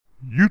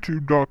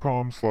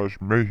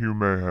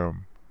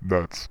youtube.com/mayhewmayhem.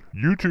 That's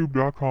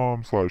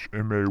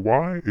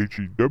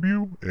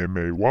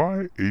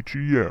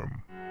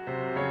youtube.com/MAYHEWMAYHEM.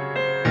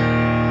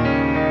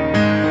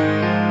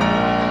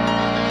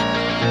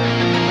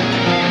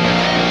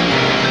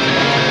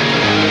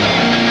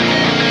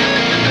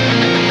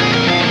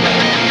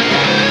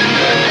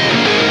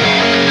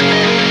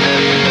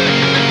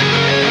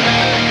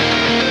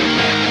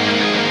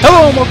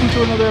 Hello and welcome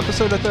to another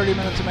episode of 30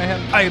 Minutes of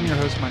Mayhem. I am your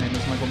host, my name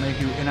is Michael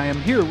Mayhew, and I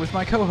am here with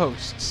my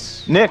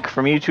co-hosts. Nick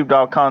from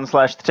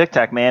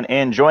youtube.com/TheTicTacMan,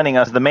 and joining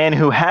us, the man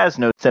who has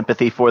no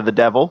sympathy for the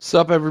devil.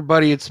 Sup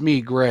everybody, it's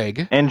me,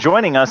 Greg. And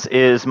joining us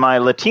is my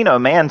Latino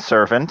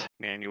manservant,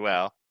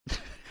 Manuel.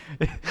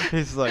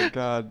 He's like,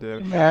 God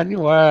damn.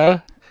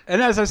 Manuel. And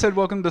as I said,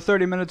 welcome to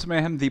 30 Minutes of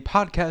Mayhem, the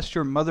podcast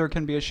your mother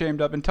can be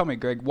ashamed of. And tell me,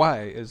 Greg,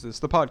 why is this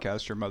the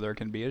podcast your mother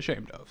can be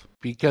ashamed of?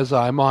 Because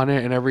I'm on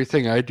it and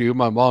everything I do,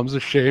 my mom's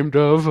ashamed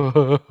of.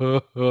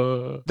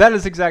 That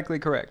is exactly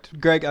correct.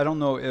 Greg, I don't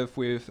know if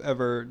we've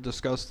ever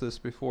discussed this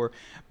before,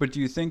 but do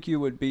you think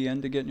you would be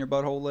into getting your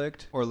butthole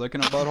licked or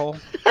licking a butthole?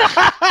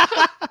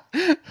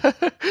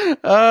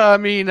 I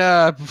mean,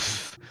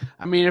 if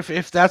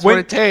that's what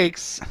it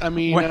takes. I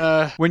mean,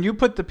 when you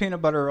put the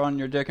peanut butter on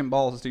your dick and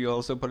balls, do you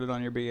also put it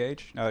on your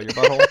BH? Your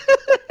butthole?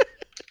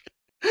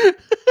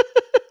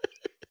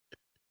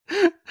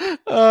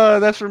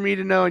 That's for me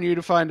to know and you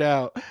to find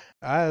out.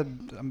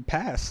 I'm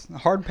pass.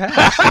 Hard pass.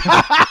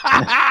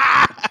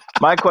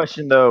 My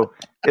question, though,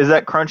 is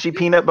that crunchy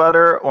peanut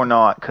butter or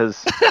not?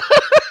 Because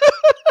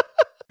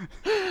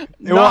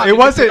it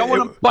wasn't.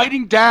 I'm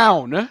biting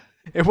down.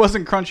 It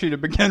wasn't crunchy to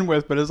begin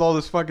with, but it's all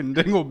this fucking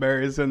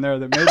dingleberries in there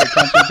that made it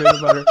crunchy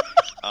peanut butter.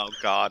 Oh,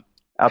 God.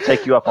 I'll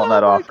take you up on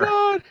that offer.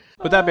 God.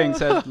 But that being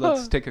said,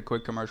 let's take a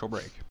quick commercial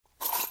break.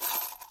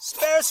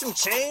 Spare some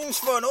change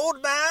for an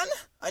old man?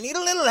 I need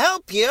a little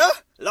help here.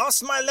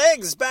 Lost my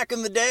legs back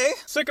in the day.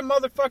 Sick of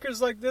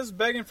motherfuckers like this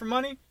begging for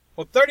money?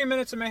 Well, 30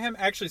 Minutes of Mayhem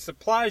actually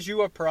supplies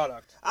you a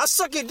product. I'll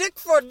suck your dick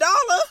for $1.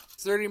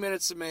 30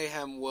 Minutes of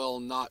Mayhem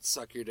will not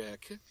suck your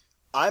dick.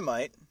 I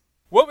might.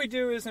 What we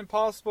do isn't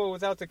possible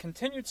without the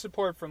continued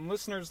support from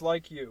listeners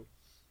like you.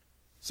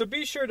 So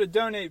be sure to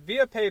donate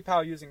via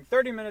PayPal using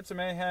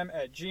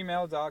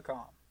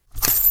 30minutesofmayhem@gmail.com.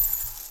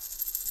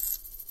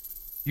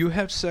 You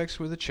have sex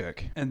with a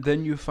chick, and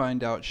then you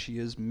find out she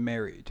is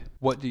married.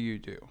 What do you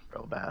do?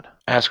 Real bad.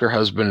 Ask her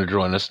husband to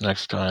join us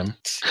next time.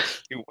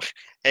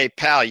 Hey,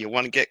 pal, you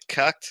want to get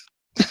cucked?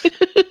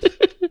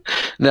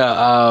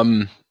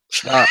 No,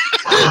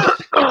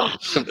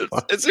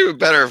 It's even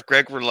better if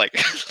Greg were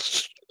like...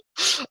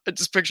 I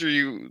just picture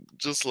you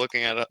just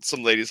looking at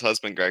some lady's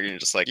husband, Greg, and you're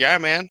just like, yeah,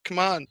 man, come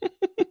on.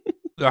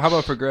 How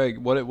about for Greg?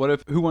 What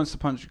if Who Wants to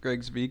Punch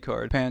Greg's V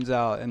card pans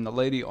out, and the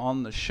lady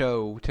on the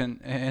show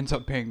ends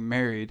up being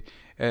married,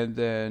 and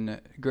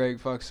then Greg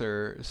fucks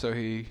her, so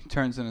he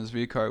turns in his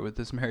V card with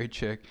this married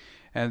chick,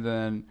 and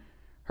then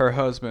her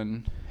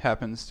husband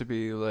happens to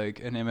be like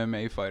an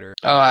MMA fighter.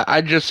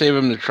 I'd just save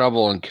him the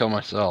trouble and kill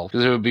myself,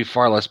 because it would be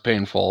far less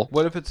painful.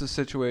 What if it's a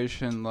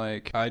situation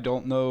like, I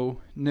don't know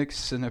Nick's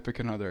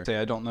significant other. Say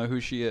I don't know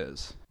who she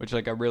is, which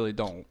like I really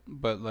don't,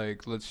 but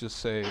like let's just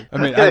say, I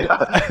mean,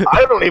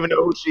 I don't even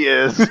know who she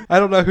is. I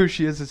don't know who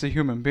she is as a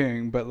human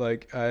being, but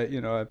like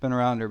I've been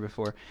around her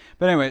before.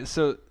 But anyway,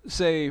 so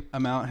say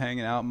I'm out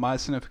hanging out, my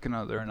significant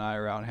other and I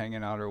are out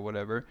hanging out or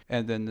whatever,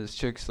 and then this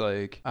chick's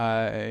like,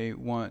 I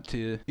want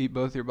to eat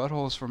both your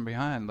buttholes from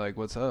behind, like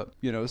what's up?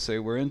 Say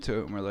we're into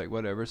it and we're like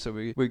whatever, so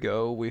we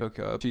hook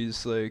up.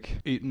 She's like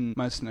eating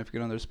my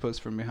significant other's puss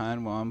from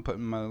behind while I'm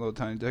putting my little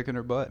tiny dick in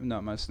her butt.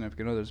 Not my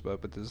significant other's butt,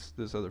 but this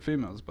other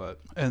female's butt.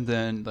 And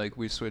then like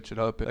we switch it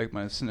up, like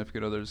my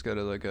significant other's got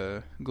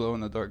a glow in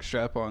the dark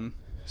strap on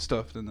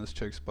stuffed in this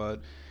chick's butt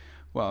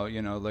while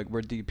like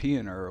we're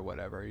DPing her or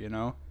whatever, and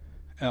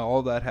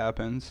all that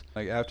happens.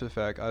 Like after the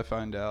fact I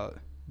find out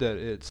that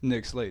it's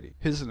Nick's lady,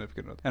 his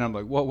significant other, and I'm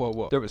like,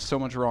 whoa, there was so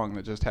much wrong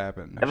that just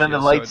happened. And then the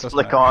lights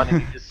flick on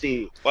and you just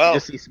see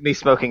me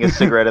smoking a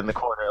cigarette in the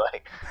corner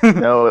like,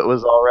 no, it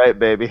was all right,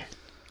 baby.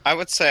 I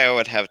would say I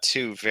would have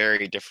two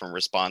very different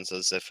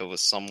responses if it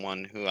was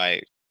someone who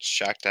I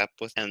shacked up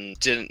with and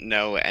didn't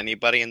know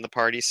anybody in the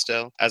party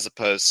still, as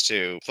opposed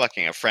to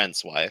fucking a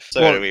friend's wife.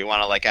 So do we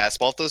want to like ask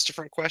both those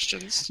different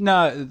questions?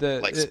 No,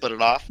 split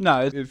it off?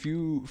 No, if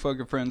you fuck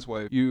a friend's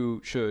wife, you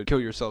should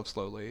kill yourself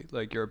slowly.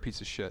 Like you're a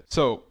piece of shit.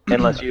 So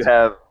unless you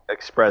have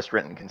express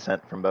written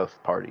consent from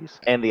both parties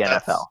and the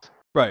NFL.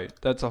 Right,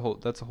 that's a whole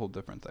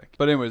different thing.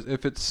 But anyways,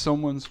 if it's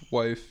someone's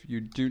wife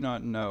you do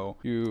not know,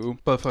 you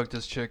butt fuck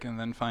this chick and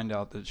then find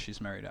out that she's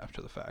married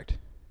after the fact.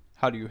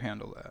 How do you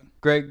handle that?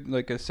 Greg,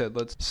 like I said,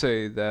 let's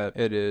say that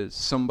it is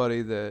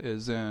somebody that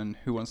is in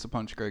Who Wants to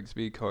Punch Greg's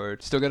V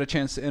card. Still got a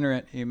chance to enter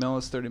it. Email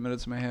us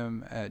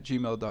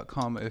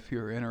 30minutesmayhem@gmail.com if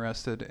you're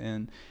interested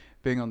in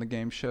being on the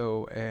game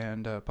show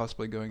and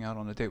possibly going out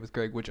on a date with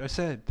Greg, which I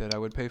said that I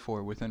would pay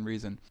for within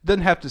reason.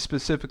 Doesn't have to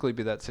specifically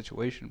be that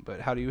situation,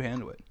 but how do you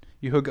handle it?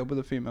 You hook up with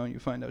a female and you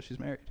find out she's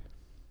married.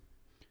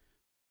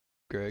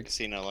 Greg? Is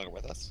he no longer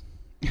with us?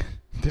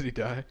 Did he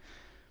die?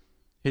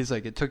 He's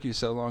like, it took you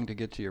so long to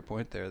get to your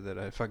point there that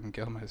I fucking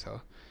killed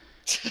myself.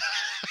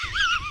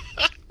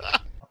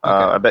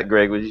 I bet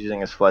Greg was using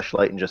his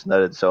fleshlight and just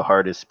nutted so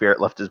hard his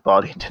spirit left his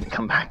body and didn't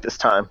come back this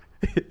time.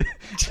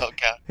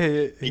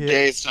 He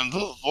gazed into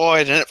the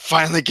void and it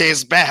finally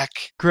gazed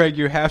back. Greg,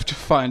 you have to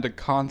find a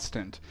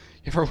constant.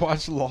 You ever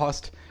watch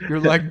Lost? You're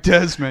like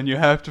Desmond, you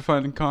have to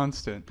find a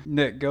constant.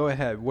 Nick, go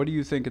ahead. What do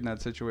you think in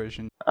that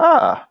situation?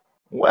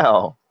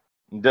 Well,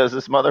 does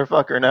this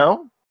motherfucker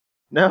know?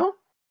 No?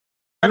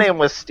 My name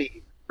was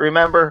Steve.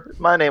 Remember?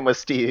 My name was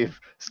Steve.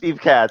 Steve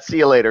Katz. See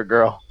you later,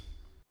 girl.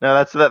 No,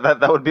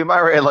 that would be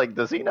my like,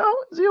 does he know?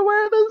 Is he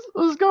aware of this?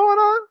 What's going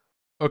on?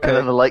 Okay. And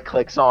then the light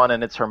clicks on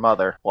and it's her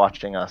mother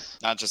watching us.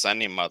 Not just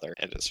any mother,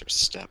 it is her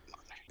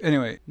stepmother.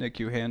 Anyway, Nick,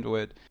 you handle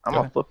it. I'm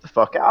gonna flip the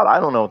fuck out. I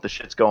don't know what the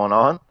shit's going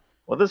on.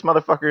 Well, this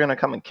motherfucker gonna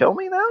come and kill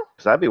me now?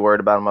 Because I'd be worried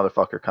about a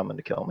motherfucker coming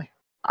to kill me.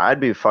 I'd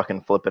be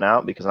fucking flipping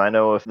out because I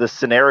know if this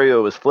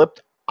scenario was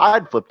flipped,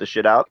 I'd flip the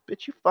shit out.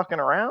 Bitch, you fucking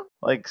around?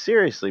 Like,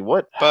 seriously,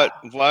 what? But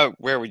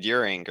where would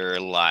your anger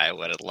lie?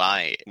 Would it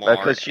lie more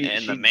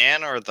in the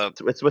man or the...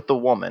 It's with the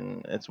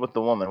woman. It's with the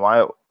woman.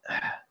 Why?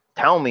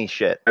 Tell me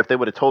shit. If they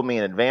would have told me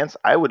in advance,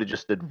 I would have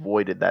just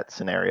avoided that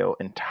scenario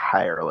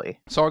entirely.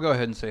 So I'll go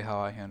ahead and say how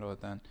I handle it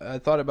then. I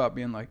thought about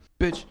being like,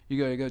 bitch,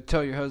 you gotta go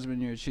tell your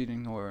husband you're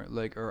cheating, or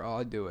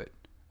I'll do it.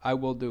 I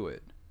will do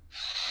it.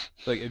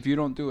 Like, if you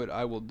don't do it,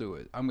 I will do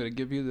it. I'm going to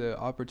give you the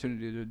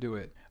opportunity to do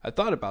it. I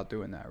thought about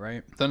doing that,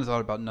 right? Then I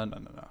thought about, no.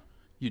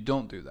 You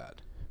don't do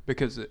that.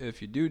 Because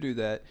if you do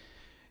that,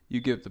 you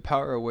give the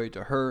power away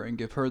to her and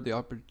give her the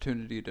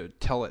opportunity to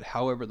tell it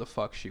however the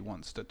fuck she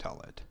wants to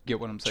tell it.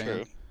 Get what I'm saying?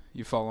 True.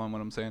 You follow on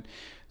what I'm saying?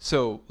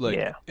 So,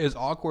 like, as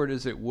awkward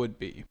as it would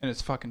be, and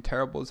as fucking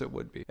terrible as it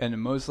would be, and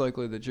most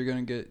likely that you're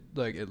going to get,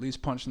 like, at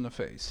least punched in the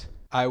face,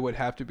 I would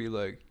have to be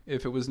like,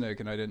 if it was Nick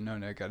and I didn't know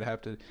Nick, I'd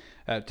have to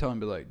tell him,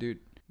 be like, dude,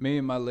 me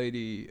and my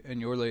lady and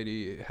your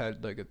lady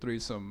had, like, a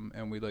threesome,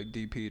 and we, like,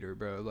 DP'd her,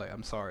 bro. Like,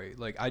 I'm sorry.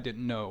 Like, I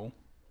didn't know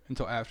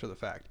until after the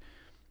fact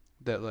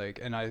that, like,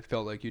 and I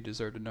felt like you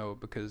deserve to know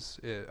because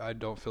I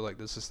don't feel like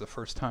this is the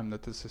first time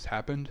that this has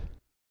happened.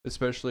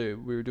 Especially if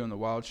we were doing the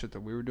wild shit that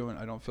we were doing.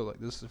 I don't feel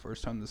like this is the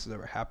first time this has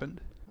ever happened.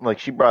 Like,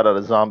 she brought out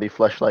a zombie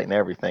fleshlight and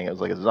everything. It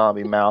was like a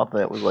zombie mouth,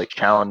 and it was like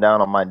chowing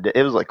down on my dick.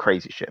 It was like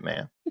crazy shit,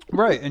 man.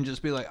 Right, and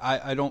just be like,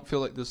 I don't feel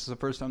like this is the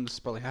first time this has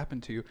probably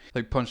happened to you.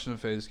 Like, punch in the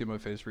face, get my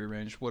face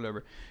rearranged,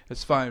 whatever.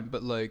 It's fine,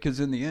 but, like, because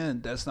in the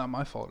end, that's not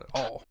my fault at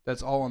all.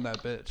 That's all on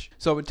that bitch.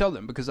 So I would tell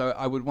them, because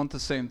I would want the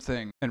same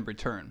thing in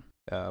return.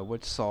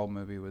 Which Saw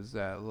movie was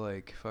that?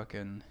 Like,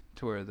 fucking...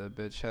 to where the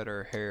bitch had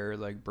her hair,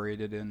 like,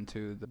 braided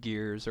into the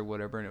gears or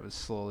whatever, and it was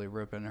slowly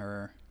ripping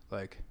her,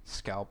 like,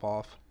 scalp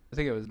off. I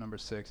think it was number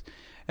 6.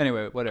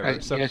 Anyway, whatever. I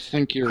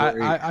think you're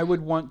right. I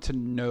would want to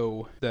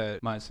know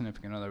that my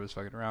significant other was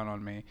fucking around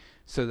on me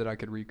so that I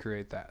could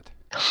recreate that.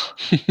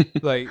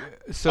 Like,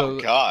 so... Oh,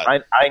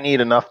 God. I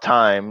need enough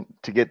time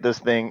to get this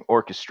thing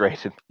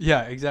orchestrated.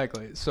 Yeah,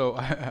 exactly. So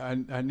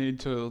I need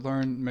to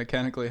learn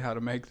mechanically how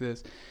to make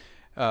this.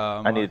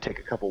 I need to take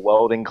a couple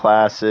welding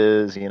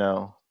classes, you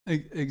know.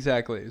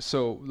 Exactly.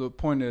 So the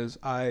point is,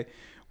 I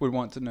would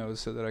want to know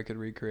so that I could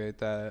recreate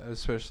that,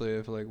 especially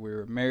if, like, we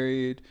were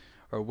married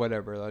or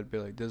whatever. I'd be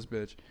like, this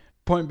bitch.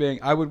 Point being,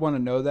 I would want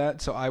to know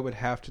that, so I would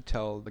have to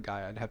tell the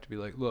guy. I'd have to be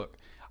like, look,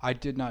 I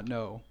did not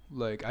know.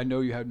 Like, I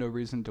know you have no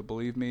reason to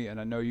believe me, and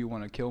I know you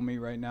want to kill me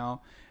right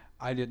now.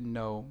 I didn't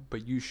know,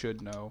 but you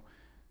should know.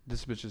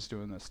 This bitch is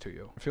doing this to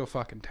you. I feel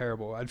fucking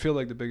terrible. I'd feel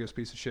like the biggest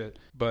piece of shit.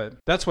 But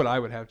that's what I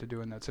would have to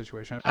do in that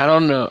situation. I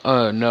don't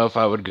know if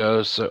I would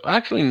go. So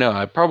actually, no,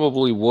 I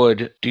probably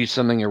would do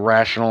something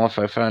irrational if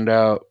I found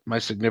out my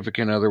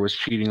significant other was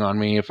cheating on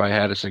me. If I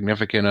had a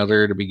significant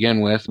other to begin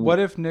with. What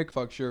if Nick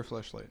fucks your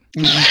fleshlight?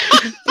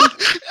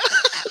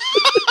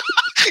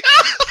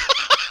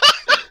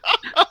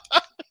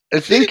 I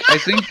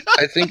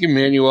think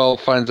Emmanuel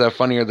finds that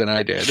funnier than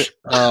I did.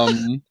 I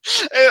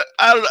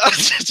don't know.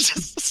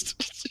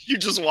 You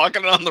just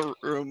walking around the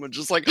room and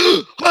just like,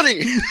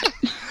 honey.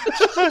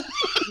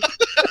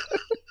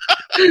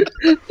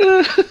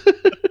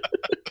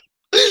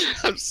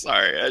 I'm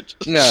sorry.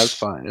 No, it's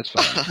fine. It's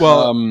fine.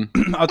 Well,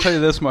 I'll tell you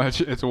this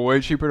much: it's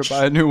way cheaper to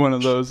buy a new one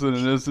of those than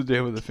it is to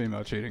deal with a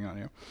female cheating on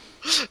you.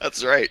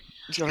 That's right.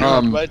 You don't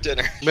have to buy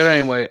dinner. But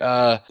anyway,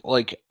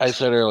 like I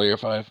said earlier,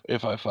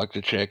 if I fucked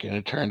a chick and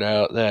it turned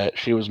out that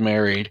she was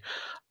married,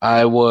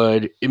 I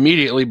would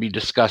immediately be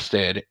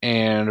disgusted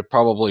and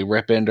probably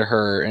rip into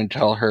her and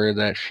tell her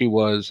that she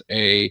was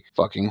a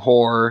fucking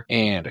whore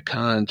and a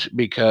cunt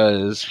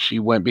because she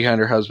went behind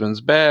her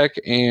husband's back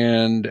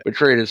and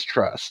betrayed his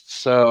trust.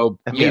 So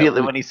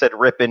immediately when he said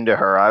rip into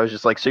her, I was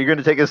just like, so you're going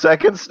to take a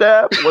second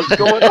step? What's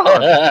going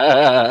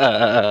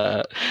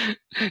on?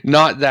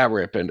 Not that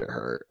rip into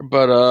her,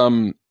 but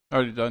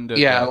already done.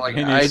 Yeah, that. like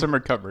he needs some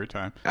recovery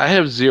time. I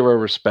have zero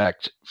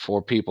respect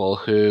for people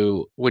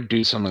who would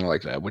do something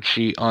like that, would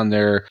cheat on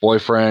their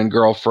boyfriend,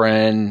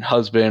 girlfriend,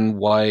 husband,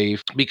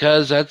 wife,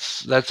 because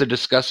that's a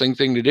disgusting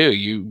thing to do.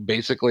 You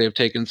basically have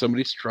taken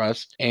somebody's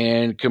trust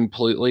and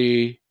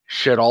completely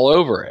shit all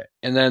over it.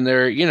 And then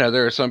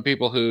there are some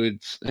people who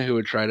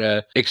would try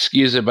to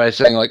excuse it by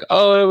saying like,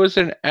 "Oh, it was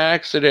an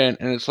accident,"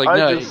 and it's like,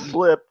 I just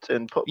slipped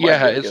and put my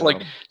dick it's in like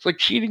them. it's like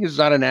cheating is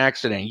not an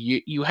accident.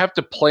 You have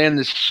to plan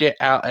this shit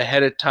out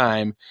ahead of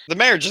time. The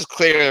marriage is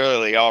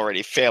clearly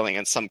already failing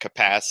in some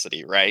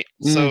capacity, right?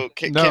 So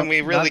can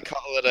we really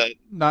call it a?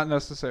 Not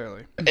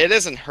necessarily. It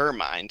is in her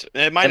mind.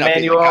 It might not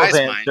be the guy's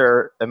mind.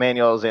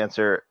 Emmanuel's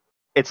answer.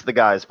 It's the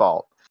guy's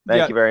fault.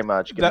 Thank you very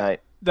much. Good night.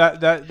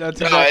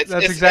 That's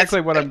exactly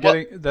what I'm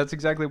getting. That's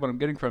exactly what I'm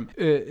getting from.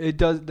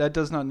 That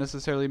does not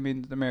necessarily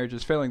mean that the marriage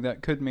is failing.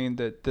 That could mean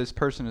that this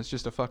person is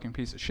just a fucking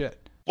piece of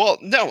shit. Well,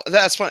 no,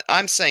 that's what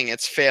I'm saying.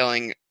 It's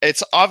failing.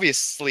 It's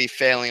obviously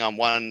failing on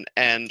one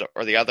end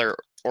or the other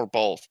or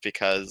both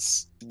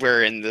because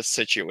we're in this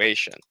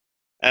situation.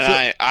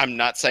 And I'm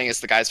not saying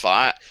it's the guy's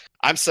fault.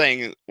 I'm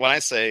saying when I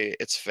say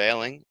it's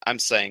failing, I'm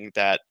saying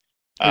that.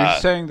 You're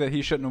saying that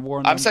he shouldn't have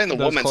worn. I'm saying the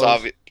woman's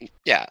obvious.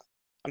 Yeah.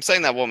 I'm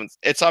saying that woman,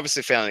 it's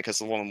obviously failing because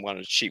the woman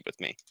wanted to cheat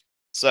with me.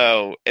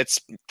 So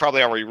it's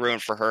probably already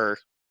ruined for her.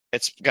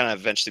 It's going to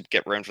eventually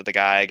get ruined for the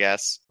guy, I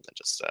guess.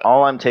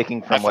 All I'm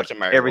taking from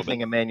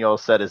everything Emmanuel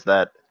said is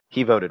that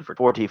he voted for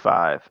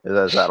 45.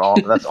 Is that all?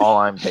 That's all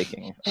I'm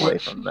taking away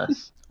from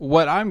this.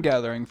 What I'm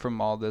gathering from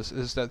all this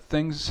is that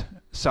things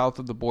south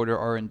of the border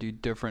are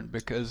indeed different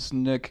because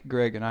Nick,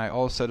 Greg, and I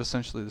all said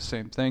essentially the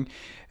same thing.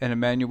 And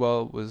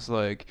Emmanuel was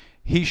like,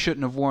 he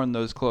shouldn't have worn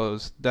those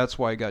clothes. That's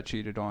why he got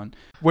cheated on.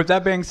 With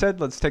that being said,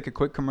 let's take a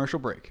quick commercial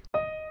break.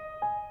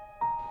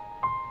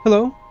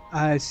 Hello.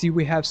 I see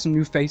we have some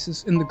new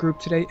faces in the group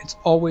today. It's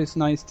always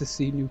nice to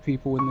see new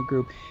people in the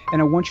group.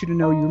 And I want you to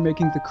know you're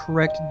making the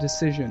correct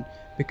decision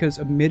because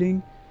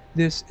admitting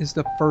this is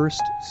the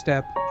first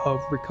step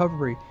of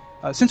recovery.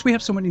 Since we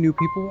have so many new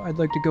people, I'd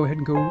like to go ahead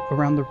and go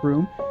around the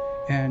room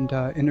and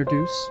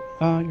introduce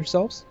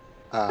yourselves.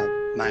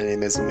 My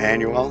name is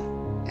Emmanuel,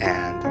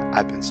 and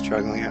I've been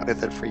struggling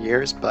with it for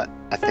years, but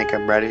I think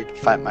I'm ready to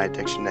fight my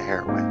addiction to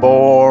heroin.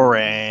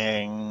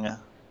 Boring.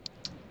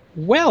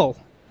 Well,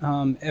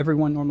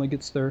 everyone normally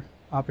gets their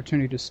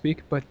opportunity to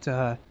speak, but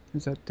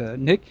is that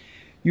Nick?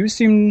 You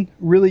seem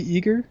really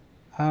eager.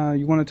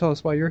 You want to tell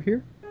us why you're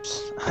here?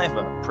 I have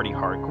a pretty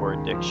hardcore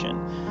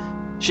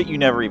addiction. Shit you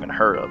never even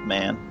heard of,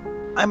 man.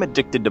 I'm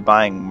addicted to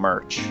buying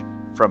merch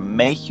from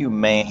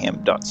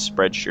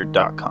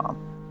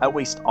mayhewmayhem.spreadshirt.com. I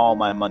waste all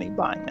my money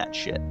buying that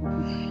shit.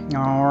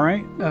 All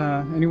right.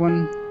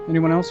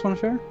 Anyone else want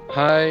to share?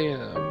 Hi,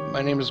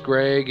 my name is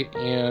Greg,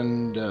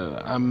 and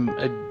I'm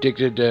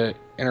addicted to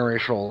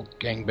interracial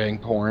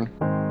gangbang porn.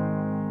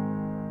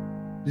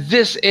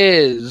 This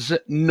is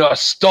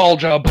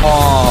Nostalgia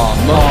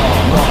Bomb.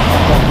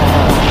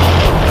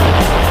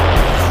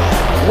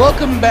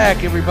 Welcome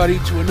back, everybody,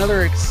 to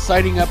another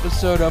exciting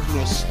episode of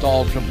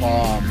Nostalgia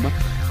Bomb.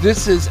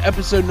 This is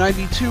episode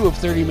 92 of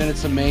 30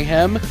 Minutes of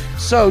Mayhem.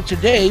 So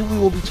today we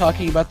will be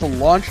talking about the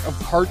launch of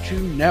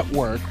Cartoon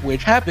Network,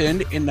 which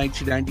happened in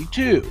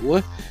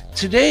 1992.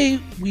 Today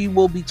we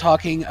will be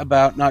talking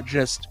about not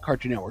just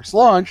Cartoon Network's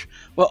launch,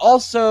 but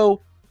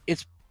also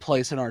its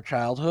place in our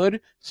childhood,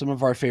 some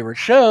of our favorite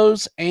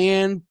shows,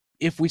 and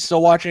if we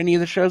still watch any of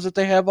the shows that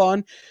they have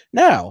on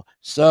now.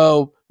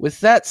 So with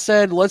that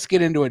said, let's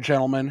get into it,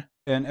 gentlemen.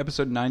 In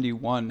episode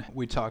 91,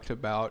 we talked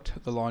about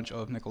the launch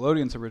of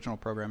Nickelodeon's original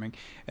programming,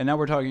 and now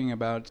we're talking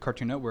about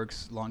Cartoon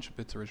Network's launch of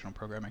its original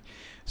programming.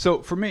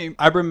 So for me,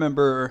 I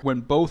remember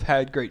when both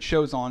had great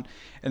shows on,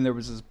 and there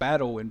was this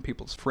battle in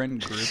people's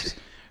friend groups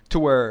to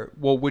where,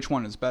 well, which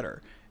one is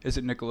better? Is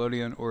it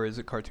Nickelodeon or is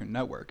it Cartoon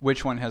Network?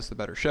 Which one has the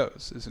better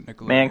shows? Is it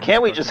Nickelodeon? Man,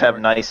 can't we just have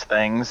nice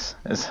things?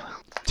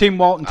 Team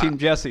Walt and Team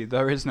Jesse.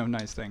 There is no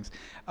nice things.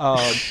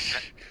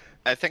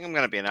 I think I'm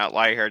going to be an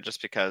outlier here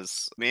just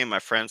because me and my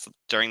friends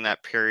during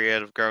that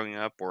period of growing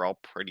up were all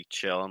pretty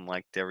chill and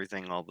liked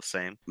everything all the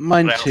same.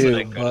 Mine but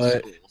too, but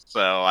school,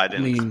 so I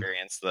didn't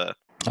experience that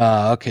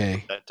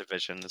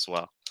division as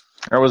well.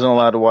 I wasn't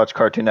allowed to watch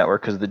Cartoon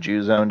Network because the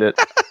Jews owned it.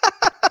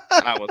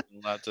 I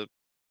wasn't allowed to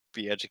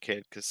be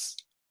educated because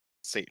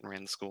Satan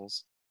ran the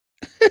schools.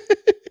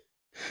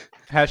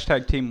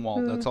 Hashtag Team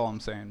Walt, that's all I'm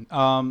saying.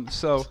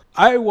 So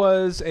I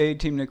was a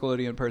Team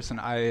Nickelodeon person.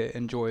 I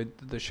enjoyed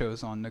the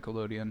shows on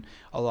Nickelodeon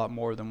a lot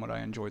more than what I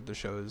enjoyed the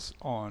shows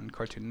on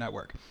Cartoon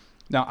Network.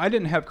 Now, I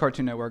didn't have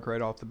Cartoon Network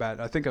right off the bat.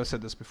 I think I've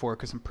said this before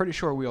because I'm pretty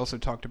sure we also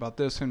talked about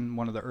this in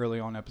one of the early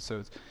on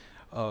episodes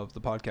of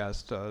the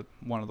podcast,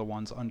 one of the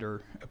ones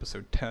under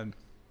episode 10.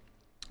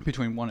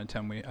 Between 1 and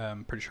 10,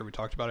 I'm pretty sure we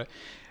talked about it.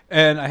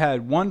 And I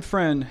had one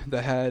friend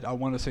that had, I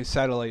want to say,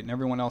 satellite, and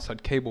everyone else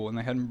had cable, and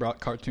they hadn't brought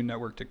Cartoon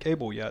Network to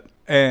cable yet.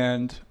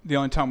 And the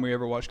only time we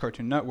ever watched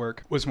Cartoon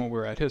Network was when we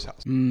were at his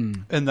house.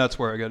 And that's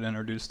where I got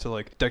introduced to,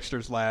 like,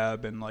 Dexter's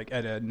Lab and, like,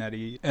 Ed, Edd n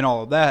Eddy and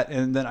all of that.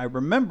 And then I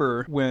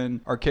remember when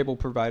our cable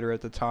provider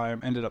at the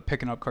time ended up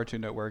picking up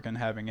Cartoon Network and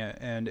having it.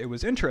 And it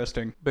was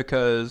interesting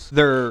because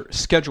their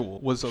schedule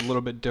was a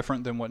little bit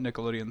different than what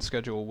Nickelodeon's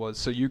schedule was,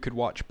 so you could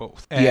watch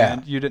both.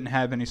 And you didn't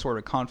have any sort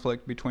of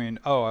conflict between,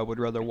 oh, I would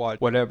rather watch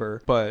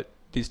whatever, but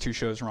these two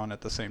shows are on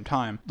at the same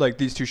time. Like,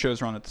 these two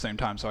shows are on at the same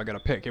time, so I got to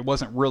pick. It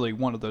wasn't really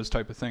one of those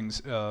type of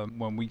things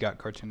when we got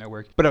Cartoon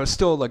Network. But I was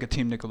still like a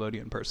Team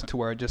Nickelodeon person, to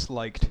where I just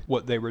liked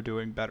what they were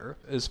doing better.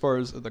 As far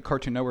as the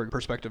Cartoon Network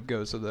perspective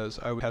goes of those,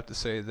 I would have to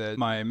say that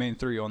my main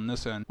three on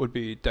this end would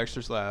be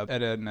Dexter's Lab,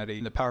 Ed, Edd n Eddy,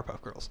 and the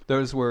Powerpuff Girls.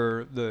 Those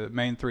were the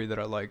main three that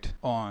I liked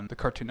on the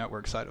Cartoon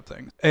Network side of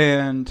things.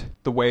 And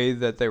the way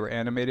that they were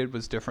animated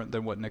was different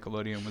than what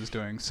Nickelodeon was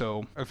doing,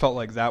 so I felt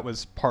like that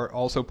was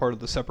also part of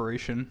the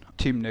separation,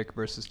 Team Nick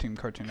versus Team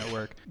Cartoon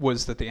Network,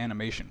 was that the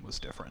animation was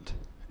different.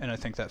 And I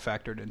think that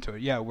factored into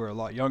it. Yeah, we're a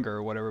lot younger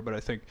or whatever, but I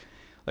think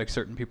like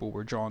certain people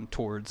were drawn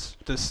towards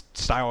this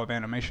style of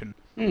animation.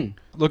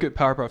 Look at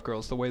Powerpuff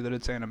Girls, the way that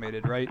it's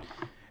animated, right?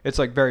 It's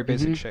like very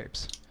basic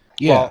shapes.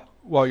 Yeah.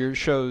 While your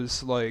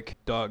shows like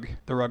Doug,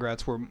 the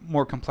Rugrats, were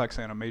more complex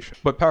animation.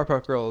 But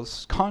Powerpuff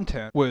Girls'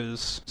 content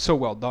was so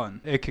well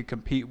done. It could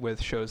compete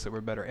with shows that were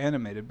better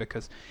animated,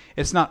 because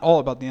it's not all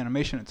about the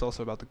animation, it's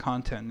also about the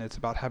content, and it's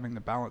about having the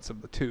balance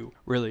of the two,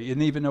 really.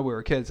 And even though we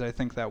were kids, I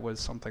think that was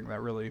something that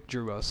really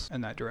drew us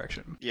in that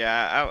direction.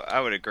 Yeah, I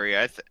would agree.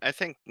 I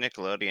think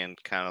Nickelodeon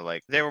kind of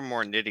like, they were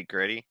more nitty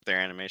gritty, their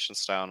animation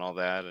style and all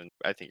that, and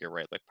I think you're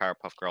right, like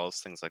Powerpuff Girls,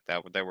 things like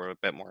that, they were a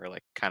bit more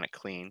like kind of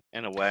clean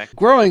in a way.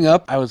 Growing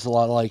up, I was a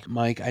lot like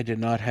Mike. I did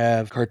not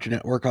have Cartoon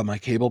Network on my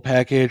cable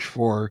package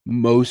for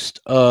most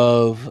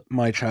of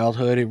my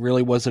childhood. It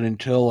really wasn't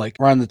until like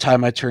around the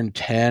time I turned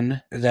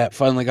 10 that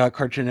finally got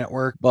Cartoon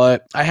Network.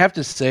 But I have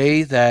to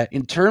say that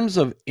in terms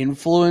of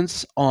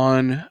influence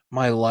on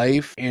my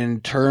life, in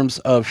terms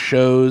of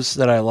shows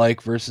that I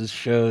like versus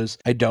shows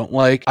I don't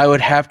like, I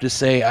would have to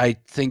say I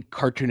think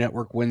Cartoon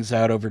Network wins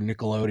out over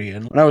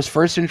Nickelodeon. When I was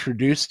first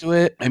introduced to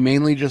it, I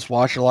mainly just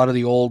watched a lot of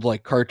the old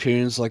like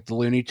cartoons, like the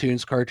Looney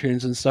Tunes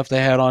cartoons and stuff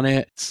they had on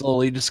it.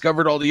 Slowly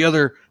discovered all the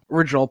other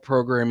original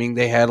programming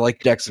they had,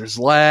 like Dexter's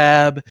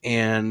Lab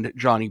and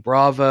Johnny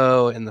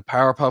Bravo and the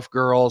Powerpuff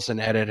Girls and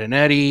Ed, Edd n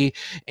Eddy,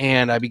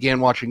 and I began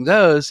watching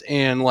those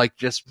and like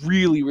just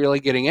really, really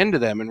getting into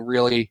them and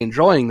really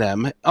enjoying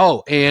them.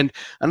 Oh, and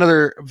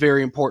another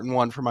very important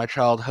one for my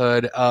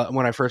childhood,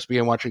 when I first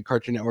began watching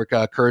Cartoon Network,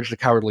 Courage the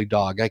Cowardly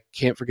Dog. I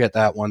can't forget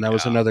that one. That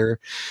was another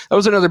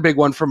big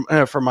one from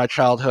my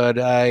childhood.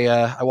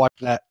 I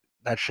watched that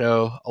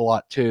show a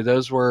lot too.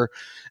 Those were,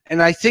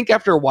 and I think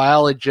after a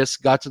while it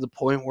just got to the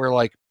point where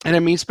like, and I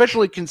mean,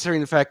 especially considering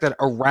the fact that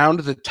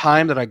around the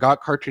time that I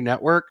got Cartoon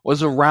Network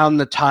was around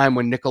the time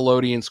when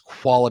Nickelodeon's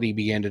quality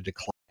began to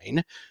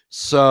decline.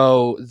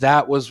 So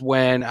that was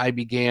when I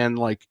began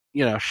like,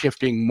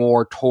 shifting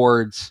more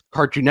towards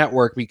Cartoon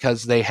Network,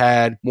 because they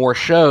had more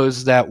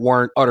shows that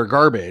weren't utter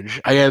garbage.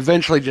 I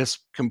eventually just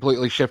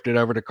completely shifted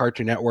over to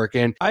Cartoon Network,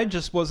 and I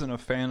just wasn't a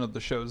fan of the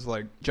shows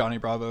like Johnny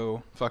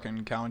Bravo,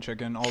 fucking Cow and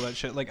Chicken, all that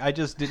shit. Like, I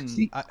just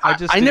didn't. I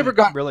didn't never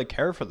got really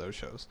care for those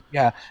shows.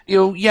 Yeah,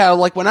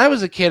 like when I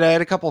was a kid, I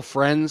had a couple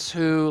friends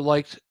who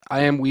liked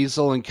I Am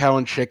Weasel and Cow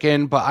and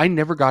Chicken, but I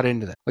never got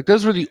into that. Like,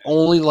 those were the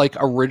only like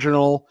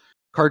original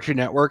Cartoon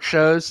Network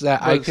shows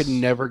that I could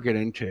never get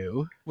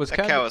into.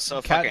 That cow was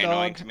so fucking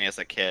annoying to me as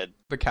a kid.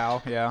 The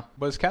cow, yeah.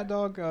 Was Cat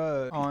Dog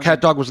on?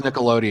 Cat Dog was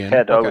Nickelodeon.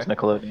 Cat Dog was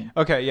Nickelodeon.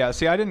 Okay, yeah.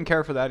 See, I didn't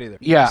care for that either.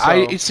 Yeah,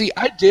 So-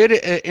 I did,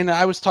 and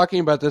I was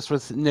talking about this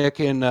with Nick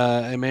and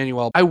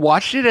Emmanuel. I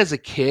watched it as a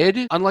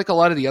kid. Unlike a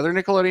lot of the other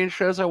Nickelodeon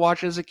shows I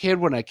watched as a kid,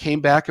 when I came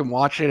back and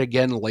watched it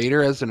again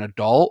later as an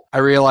adult, I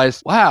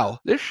realized, wow,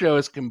 this show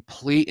is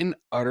complete and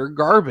utter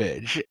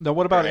garbage. Now,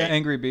 what about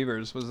Angry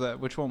Beavers? Was that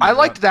which one? Was I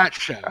liked that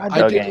show.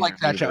 I did like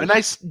that show,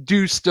 Beavers. and I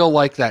do still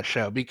like that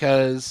show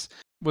because.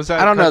 Was that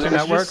I don't know, Cartoon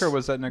there's Network just- or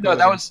was that Nickelodeon? No,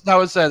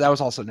 that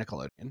was also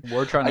Nickelodeon.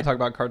 We're trying to talk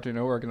about Cartoon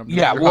Network, and I'm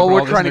Yeah, covering well, all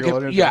we're these trying to give.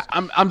 Nickelodeon Yeah,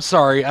 shows. I'm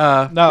sorry.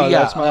 No,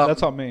 yeah,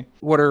 that's on me.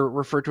 What are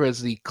referred to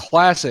as the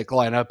classic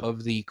lineup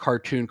of the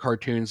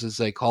cartoons, as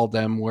they called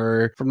them,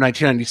 were from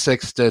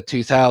 1996 to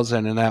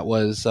 2000, and that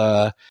was,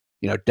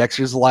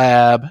 Dexter's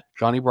Lab,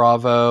 Johnny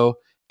Bravo,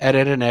 Ed,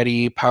 Edd n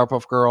Eddy,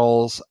 Powerpuff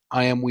Girls,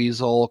 I Am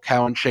Weasel,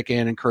 Cow and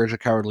Chicken, and Courage the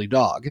Cowardly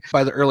Dog.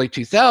 By the early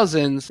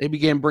 2000s, they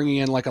began bringing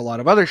in like a lot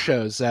of other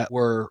shows that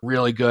were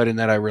really good and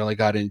that I really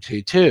got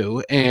into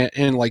too,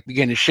 and like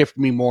began to shift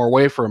me more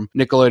away from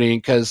Nickelodeon,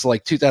 because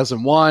like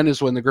 2001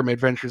 is when the Grim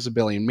Adventures of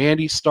Billy and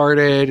Mandy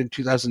started, and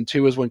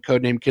 2002 is when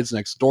Codename Kids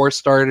Next Door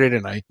started,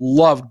 and I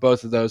loved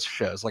both of those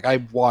shows. Like,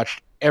 I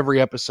watched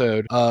every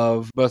episode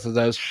of both of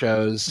those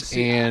shows.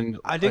 See, and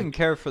I didn't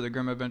care for the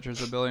Grim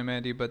Adventures of Billy and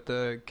Mandy, but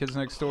the Kids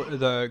Next Door,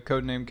 the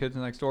Codename Kids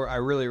Next Door, I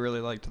really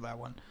liked that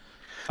one.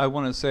 I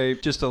want to say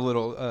just a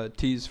little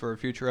tease for a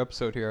future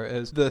episode here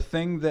is the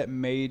thing that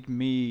made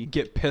me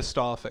get pissed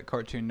off at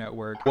Cartoon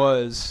Network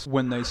was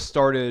when they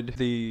started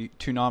the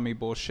Toonami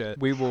bullshit.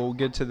 We will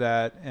get to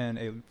that in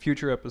a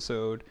future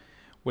episode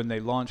when they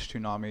launched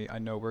Toonami. I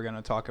know we're going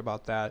to talk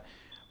about that,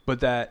 but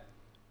that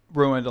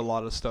ruined a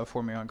lot of stuff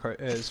for me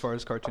as far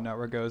as Cartoon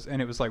Network goes,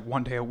 and it was like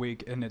one day a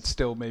week, and it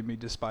still made me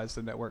despise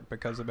the network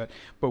because of it.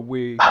 But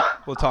we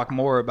will talk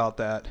more about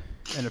that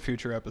in a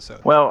future episode.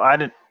 Well, I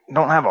didn't.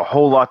 don't have a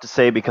whole lot to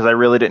say because I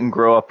really didn't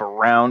grow up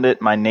around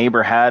it. My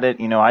neighbor had it.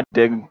 I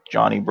dig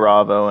Johnny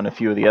Bravo and a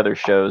few of the other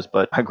shows,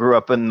 but I grew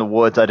up in the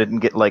woods. I didn't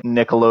get like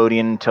Nickelodeon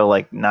until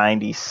like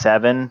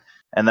 97.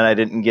 And then I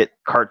didn't get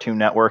Cartoon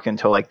Network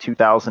until like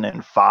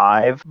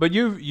 2005. But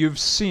you've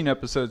seen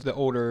episodes, the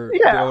older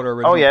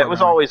original. Oh yeah, it was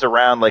always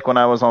around. Like when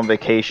I was on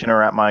vacation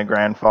or at my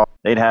grandfather,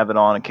 they'd have it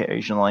on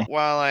occasionally.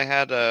 While I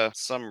had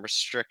some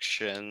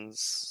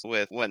restrictions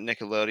with what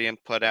Nickelodeon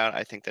put out,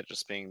 I think that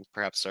just being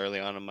perhaps early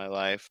on in my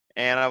life,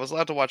 and I was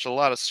allowed to watch a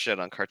lot of shit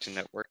on Cartoon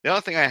Network. The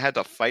only thing I had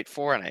to fight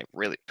for, and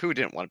who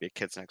didn't want to be a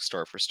Kids Next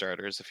Door for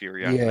starters if you were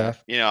young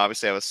enough?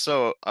 Obviously I was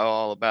so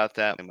all about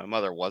that, and my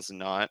mother was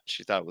not.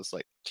 She thought it was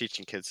like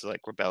teaching kids to like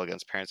rebel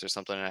against parents or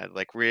something, and I had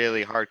like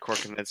really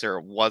hardcore convince her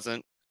it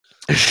wasn't,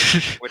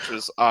 which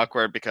was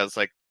awkward because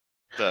like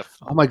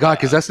oh my god,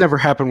 because that's never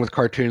happened with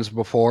cartoons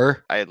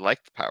before. I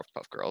liked the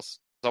Powerpuff Girls.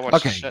 I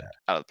watched shit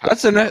out of the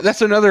Powerpuff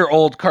That's another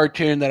old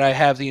cartoon that I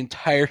have the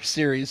entire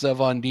series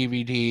of on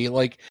DVD.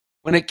 Like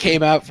when it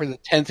came out for the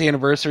 10th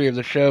anniversary of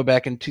the show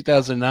back in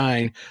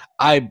 2009,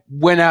 I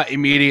went out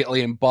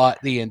immediately and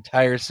bought the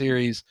entire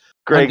series.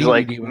 Greg's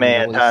like,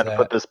 man, time to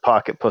put this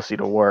pocket pussy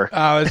to work.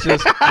 I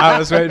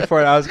was waiting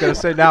for it. I was going to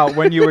say, now,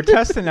 when you were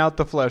testing out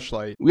the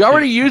fleshlight. We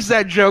already used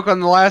that joke on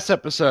the last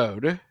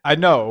episode. I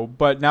know,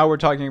 but now we're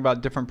talking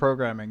about different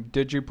programming.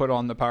 Did you put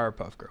on the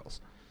Powerpuff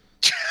Girls?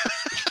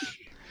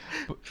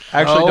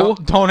 Actually,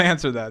 don't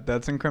answer that.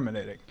 That's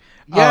incriminating.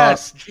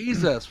 Yes,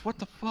 Jesus, what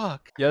the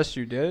fuck? Yes,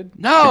 you did.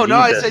 No,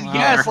 I said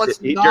yes.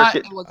 Let's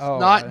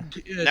not.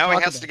 Now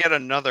he has to get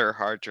another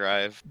hard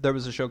drive. There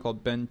was a show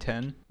called Ben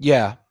 10.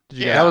 Yeah.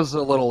 That was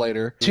a little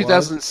later.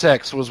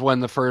 2006 was when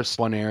the first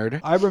one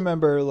aired. I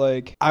remember,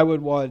 like, I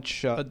would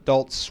watch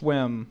Adult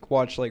Swim,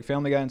 watch, like,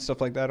 Family Guy and stuff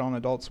like that on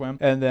Adult Swim,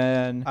 and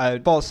then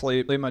I'd fall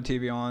asleep, leave my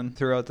TV on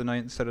throughout the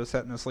night instead of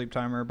setting a sleep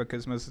timer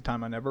because most of the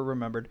time I never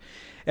remembered.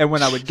 And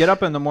when I would get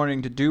up in the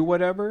morning to do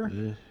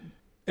whatever...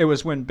 It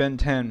was when Ben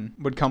 10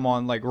 would come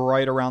on, like,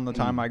 right around the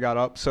time I got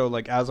up. So,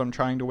 like, as I'm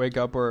trying to wake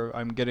up or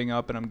I'm getting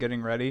up and I'm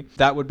getting ready,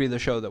 that would be the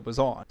show that was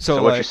on.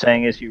 So what you're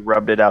saying is you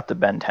rubbed it out to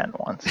Ben 10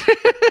 once.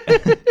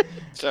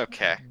 It's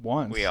okay.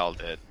 Once. We all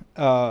did.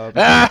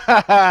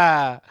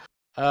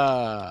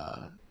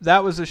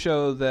 That was a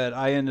show that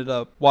I ended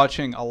up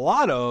watching a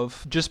lot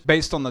of just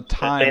based on the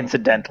time.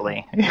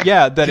 Incidentally.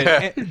 Yeah,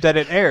 that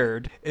it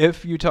aired.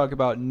 If you talk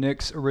about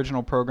Nick's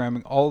original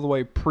programming all the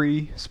way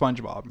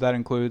pre-SpongeBob, that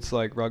includes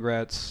like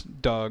Rugrats,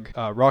 Doug,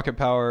 Rocket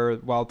Power,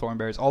 Wild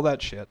Thornberrys, all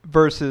that shit,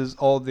 versus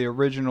all the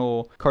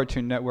original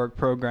Cartoon Network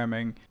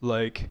programming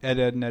like Ed,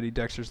 Edd and Eddy,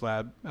 Dexter's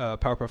Lab,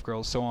 Powerpuff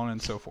Girls, so on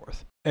and so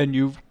forth. And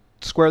you've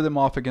square them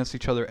off against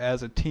each other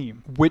as a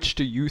team. Which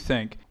do you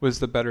think was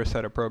the better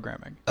set of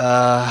programming?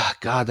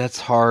 God, that's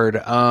hard.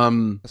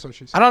 That's what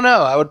she said. I don't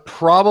know. I would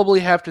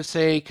probably have to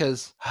say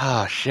because,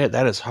 shit,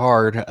 that is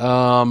hard.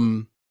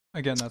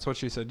 Again, that's what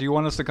she said. Do you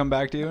want us to come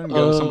back to you and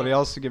go to somebody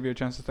else to give you a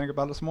chance to think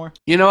about it some more?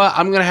 You know what?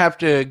 I'm going to have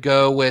to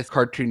go with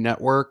Cartoon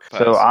Network.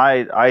 So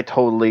I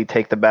totally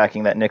take the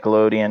backing that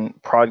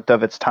Nickelodeon, product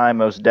of its time,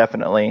 most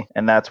definitely.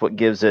 And that's what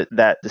gives it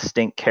that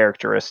distinct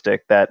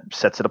characteristic that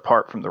sets it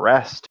apart from the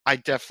rest. I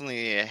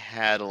definitely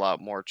had a lot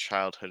more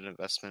childhood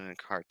investment in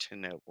Cartoon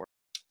Network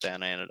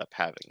than I ended up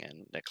having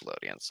in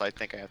Nickelodeon. So I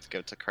think I have to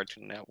go to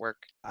Cartoon Network.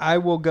 I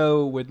will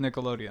go with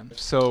Nickelodeon.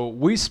 So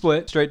we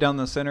split straight down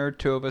the center.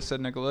 2 of us said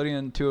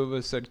Nickelodeon, 2 of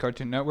us said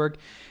Cartoon Network.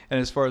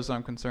 And as far as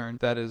I'm concerned,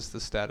 that is the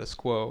status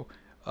quo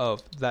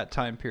of that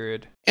time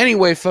period.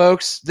 Anyway,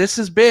 folks, this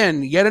has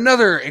been yet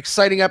another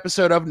exciting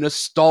episode of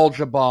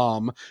Nostalgia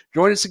Bomb.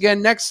 Join us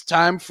again next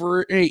time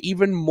for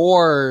even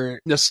more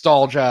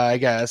nostalgia, I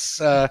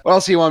guess. What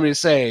else do you want me to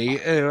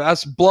say?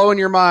 Us blowing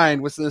your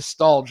mind with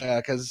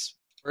nostalgia, because...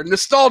 or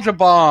Nostalgia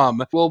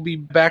Bomb. We'll be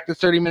back to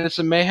 30 Minutes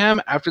of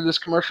Mayhem after this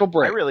commercial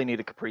break. I really need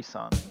a Capri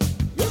Sun.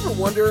 You ever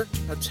wonder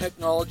how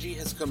technology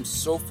has come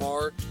so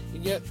far,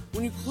 and yet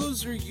when you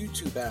close your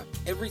YouTube app,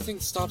 everything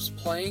stops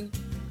playing?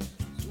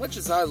 As much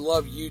as I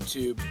love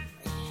YouTube,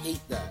 I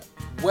hate that.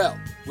 Well,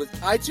 with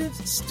iTunes,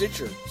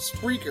 Stitcher,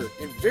 Spreaker,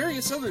 and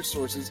various other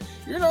sources,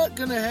 you're not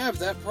going to have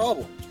that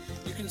problem.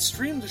 You can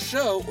stream the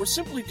show or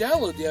simply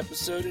download the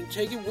episode and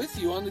take it with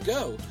you on the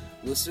go.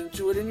 Listen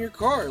to it in your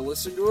car,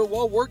 listen to it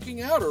while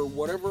working out, or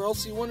whatever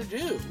else you want to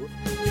do.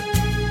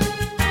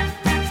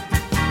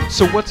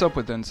 So what's up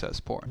with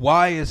incest porn?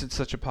 Why is it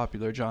such a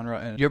popular genre?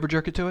 And you ever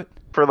jerk it to it?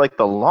 For like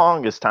the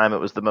longest time, it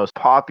was the most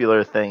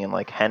popular thing in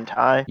like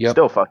hentai. Yep.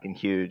 Still fucking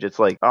huge. It's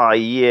like, oh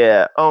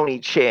yeah,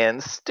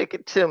 Oni-chan, stick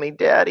it to me,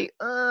 daddy.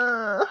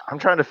 I'm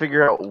trying to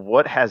figure out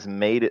what has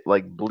made it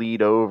like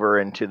bleed over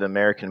into the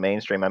American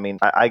mainstream. I mean,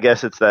 I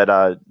guess it's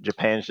that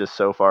Japan's just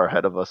so far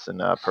ahead of us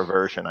in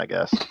perversion, I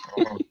guess.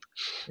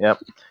 Yep.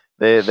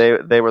 They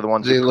were the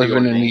ones. They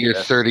living in the year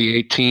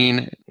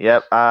 3018.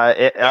 Yep.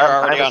 They're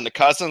already on to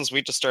cousins.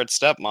 We just started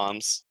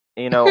stepmoms.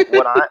 You know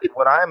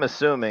what I'm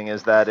assuming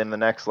is that in the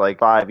next like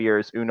 5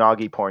 years,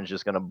 unagi porn's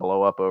just gonna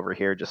blow up over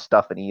here, just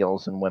stuffing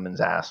eels in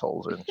women's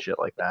assholes and shit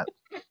like that.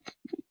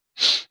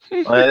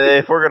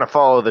 If we're gonna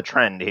follow the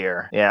trend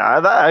here, yeah,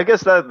 I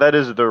guess that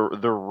is the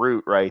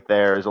root right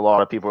there. Is a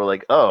lot of people are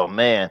like, oh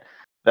man,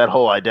 that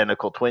whole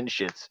identical twin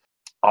shit's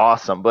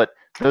awesome, but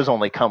those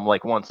only come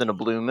like once in a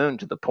blue moon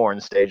to the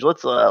porn stage.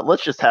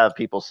 Let's just have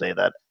people say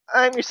that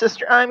I'm your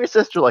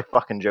sister, like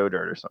fucking Joe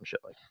Dirt or some shit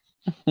like.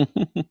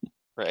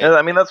 Right.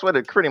 I mean, that's what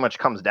it pretty much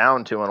comes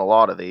down to in a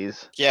lot of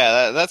these.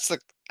 Yeah, that's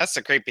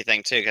the creepy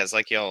thing too, because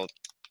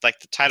like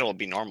the title will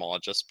be normal. It'll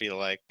just be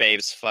like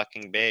babes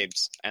fucking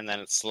babes, and then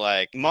it's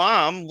like,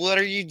 Mom, what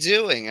are you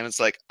doing? And it's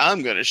like,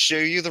 I'm gonna show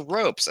you the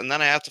ropes, and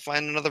then I have to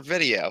find another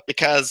video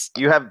because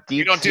You have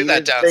deep don't do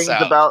that down things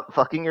south. about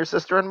fucking your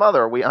sister and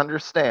mother. We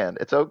understand.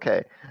 It's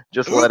okay.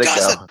 Just Who let it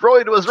doesn't? go.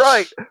 Freud was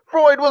right.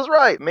 Freud was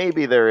right.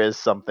 Maybe there is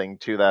something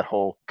to that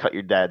whole cut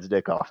your dad's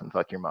dick off and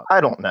fuck your mother. I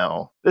don't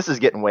know. This is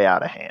getting way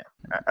out of hand.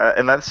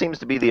 And that seems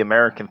to be the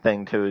American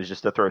thing, too, is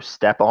just to throw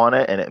step on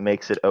it and it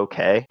makes it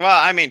okay.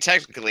 Well, I mean,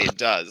 technically it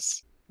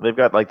does. They've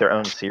got like their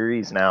own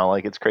series now.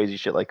 Like it's crazy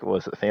shit. Like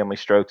was it Family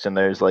Strokes? And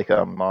there's like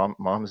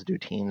moms do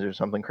teens or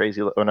something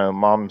crazy. Oh no,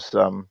 moms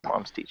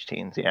teach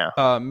teens.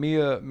 Yeah.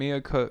 Mia,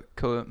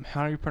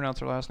 how do you pronounce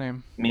her last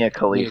name? Mia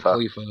Khalifa.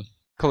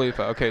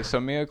 Khalifa. Okay, so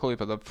Mia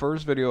Khalifa. The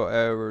first video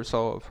I ever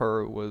saw of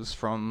her was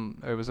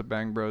it was a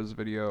Bang Bros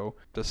video,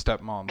 the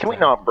stepmom. Can we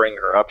not bring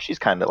her up? She's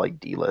kind of like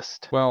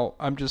D-list. Well,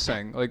 I'm just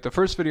saying, like the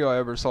first video I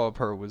ever saw of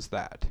her was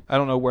that. I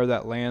don't know where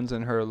that lands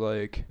in her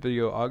like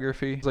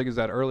videography. It's like, is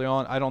that early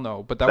on? I don't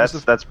know, but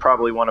that's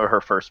probably one of her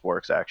first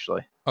works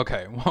actually.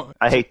 Okay, well,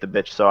 I hate the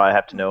bitch, so I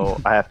have to know.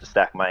 I have to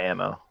stack my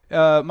ammo.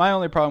 My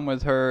only problem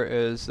with her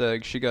is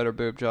that she got her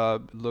boob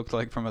job looked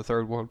like from a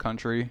third world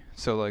country,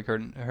 so like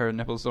her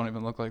nipples don't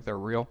even look like they're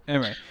real.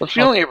 Anyway, well, she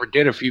only ever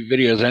did a few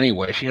videos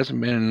anyway. She hasn't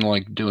been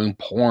like doing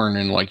porn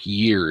in like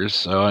years,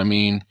 so I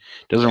mean,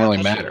 it doesn't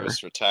really matter. She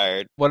was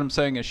retired. What I'm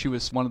saying is she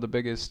was one of the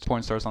biggest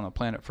porn stars on the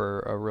planet for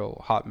a real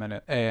hot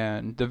minute,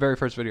 and the very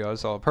first video I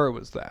saw of her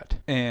was that,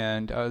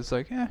 and I was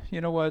like,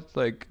 you know what?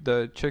 Like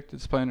the chick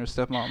that's playing her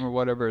stepmom or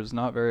whatever is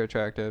not very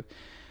attractive.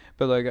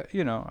 But, like,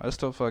 you know, I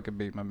still fucking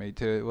beat my meat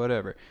to it,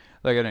 whatever.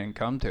 Like, I didn't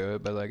come to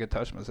it, but, like, I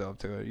touched myself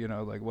to it, you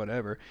know, like,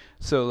 whatever.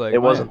 So, like... It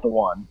wasn't the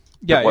one.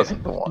 Yeah, it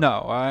wasn't the one.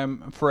 No,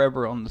 I'm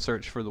forever on the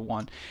search for the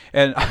one.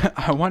 And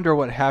I wonder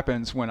what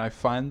happens when I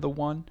find the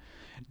one.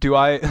 Do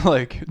I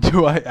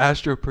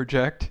astral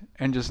project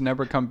and just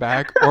never come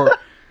back?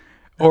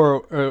 Or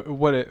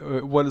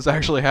what is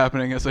actually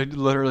happening is I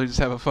literally just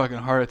have a fucking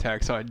heart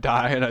attack, so I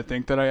die and I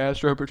think that I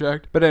astro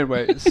project. But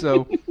anyway,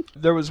 so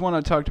there was one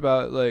I talked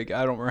about, like,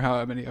 I don't remember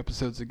how many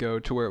episodes ago,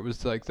 to where it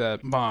was like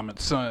that mom and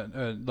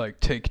son, like,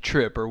 take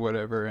trip or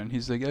whatever, and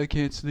he's like, I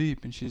can't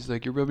sleep, and she's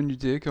like, you're rubbing your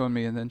dick on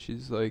me, and then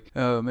she's like,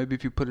 oh, maybe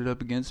if you put it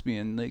up against me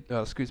and, like,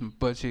 squeeze my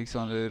butt cheeks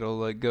on it, it'll,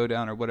 like, go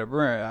down or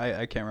whatever.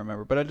 I can't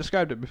remember, but I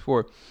described it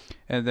before.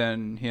 And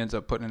then he ends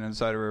up putting it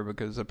inside of her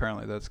because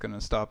apparently that's going to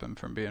stop him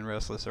from being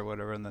restless or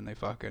whatever, and then they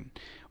fucking,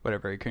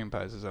 whatever, he cream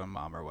pies his own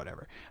mom or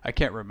whatever. I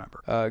can't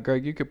remember.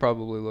 Greg, you could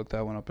probably look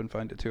that one up and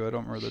find it too. I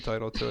don't remember the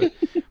title to it.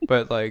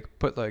 But, like,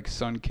 put, like,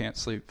 son can't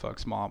sleep,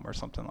 fucks mom or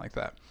something like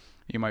that.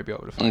 You might be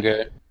able to find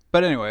it.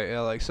 But anyway,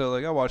 yeah, like, so,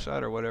 like, I watched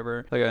that or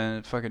whatever. Like,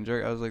 I fucking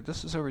jerk. I was like,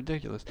 this is so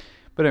ridiculous.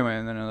 But anyway,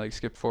 and then I, like,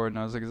 skipped forward, and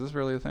I was like, is this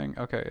really a thing?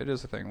 Okay, it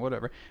is a thing,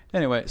 whatever.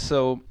 Anyway,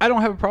 so I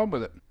don't have a problem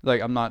with it.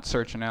 Like, I'm not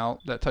searching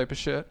out that type of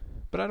shit.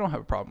 But I don't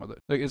have a problem with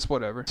it. Like, it's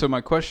whatever. So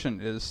my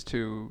question is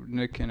to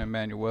Nick and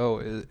Emmanuel,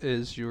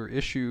 is your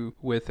issue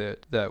with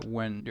it that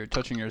when you're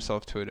touching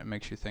yourself to it, it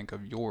makes you think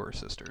of your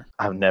sister?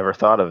 I've never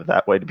thought of it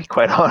that way, to be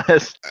quite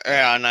honest.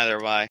 Yeah, neither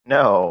have I.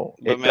 No,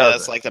 but maybe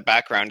that's like the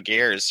background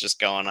gears just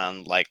going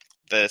on, like,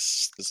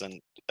 this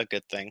isn't a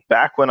good thing.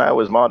 Back when I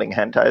was modding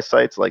hentai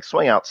sites, like,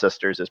 Swing Out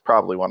Sisters is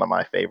probably one of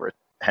my favorite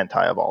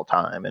hentai of all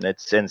time, and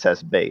it's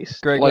incest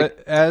based. Greg, like,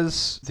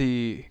 as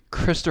the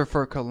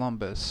Christopher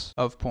Columbus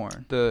of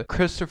porn, the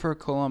Christopher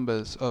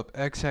Columbus of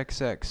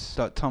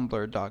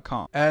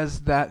xxx.tumblr.com, as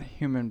that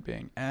human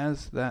being,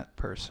 as that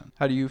person,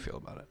 how do you feel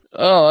about it?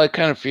 Oh, I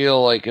kind of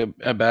feel like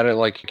about it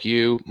like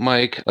you,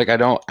 Mike. Like, I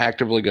don't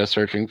actively go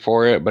searching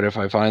for it, but if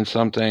I find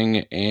something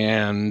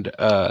and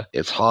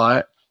it's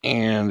hot,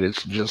 and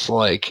it's just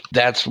like,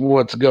 that's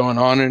what's going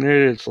on in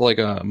it. It's like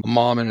a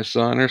mom and a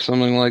son or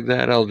something like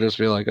that. I'll just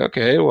be like,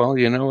 okay, well,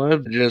 you know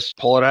what? Just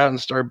pull it out and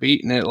start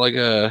beating it like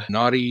a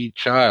naughty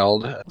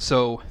child.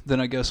 So then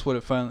I guess what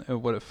it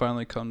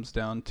finally comes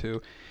down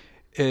to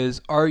is,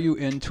 are you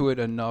into it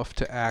enough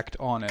to act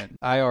on it?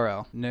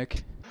 IRL.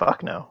 Nick?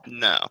 Fuck no.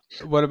 No.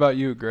 What about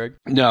you, Greg?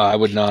 No, I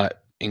would not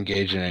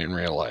engage in it in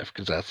real life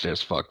because that's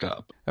just fucked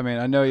up. I mean,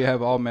 I know you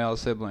have all male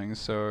siblings,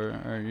 so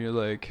are you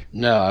like...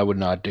 No, I would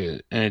not do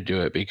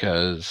it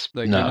because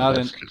like, no,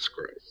 that's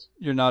disgrace.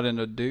 You're not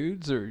into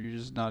dudes, or you're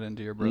just not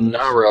into your brothers?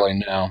 Not really,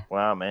 no.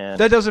 Wow, man.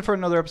 That does it for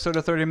another episode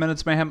of 30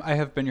 Minutes Mayhem. I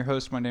have been your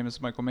host. My name is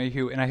Michael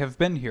Mayhew, and I have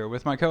been here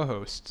with my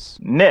co-hosts,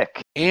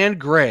 Nick and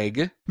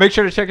Greg. Make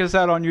sure to check us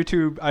out on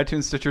YouTube,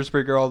 iTunes, Stitcher,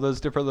 Spreaker, all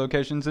those different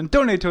locations, and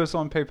donate to us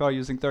on PayPal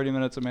using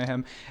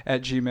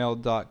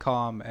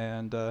 30minutesofmayhem@gmail.com.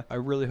 And I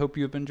really hope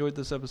you have enjoyed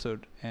this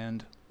episode.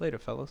 And later,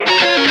 fellas.